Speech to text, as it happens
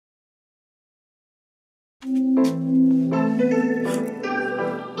The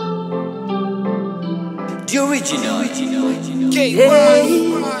original.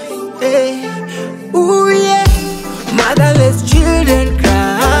 Hey, ooh yeah. Motherless children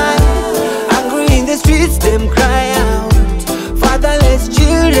cry, hungry in the streets them cry out. Fatherless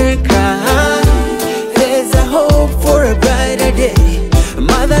children cry, there's a hope for a brighter day.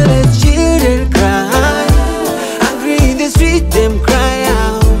 Motherless children cry, hungry in the streets them cry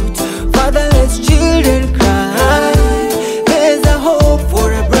out. Fatherless children cry, there's a hope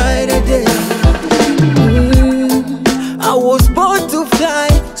for a brighter day. I was born to fly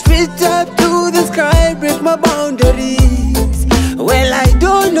straight up to the sky, break my boundaries. Well, I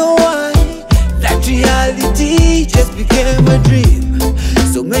don't know why that reality just became a dream.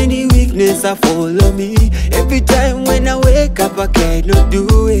 So many weaknesses follow me. Every time when I wake up, I cannot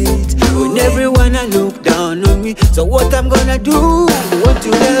do it. When everyone I look down on me. So what I'm gonna do? Want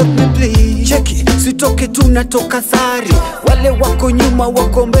to help me please? Check it, sitoke tunatoka sari. Wale wako nyuma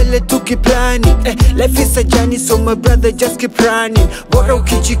wako mbele tukiplani. Life is a journey, so my brother just keep running. Bora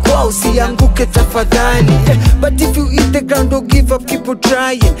ukichikwa usianguke tafadhali. But if you hit the ground, don't give up, keep on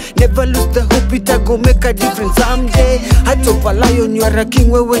trying. Never lose the hope, it go make a difference someday. Hatopa lion, you are a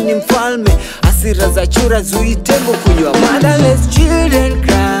king, wewe ni mfalme. Hasira za chura zuitembo kunywa. Motherless children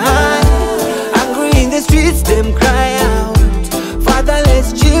cry, hungry in the streets them cry out.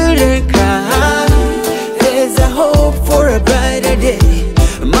 Fatherless children cry, there's a hope for a brighter day.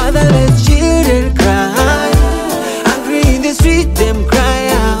 Motherless children cry, hungry in the streets them cry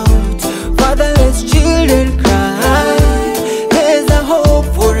out. Fatherless children cry, there's a hope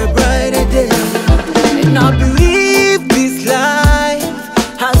for a brighter day. And I believe this life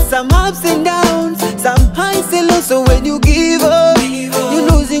has some ups and downs, some highs and lows. So when you give up, you're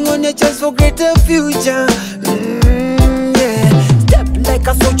losing on your chance for greater future. Step like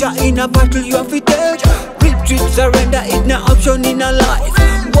a soldier in a battle, you have to take. Retreat, surrender, it's no option in a life.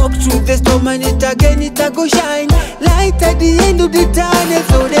 Walk through the storm and it again, it a go shine. Light at the end of the tunnel,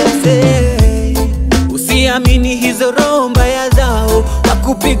 so them say. Usiamini hizo roho mbaya zao,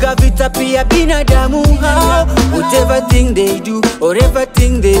 wakupiga vita pia binadamu hao. Whatever thing they do or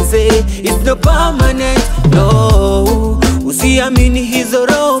everything they say, it's no permanent, no. Usiamini hizo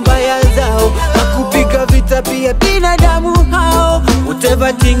roho mbaya zao, wakupiga vita pia binadamu hao.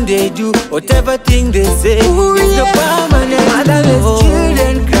 Whatever thing they do, whatever thing they say, it's no permanent. Motherless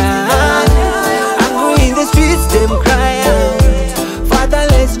children cry, hungry in the streets them cry out.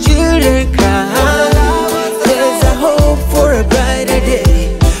 Fatherless children cry,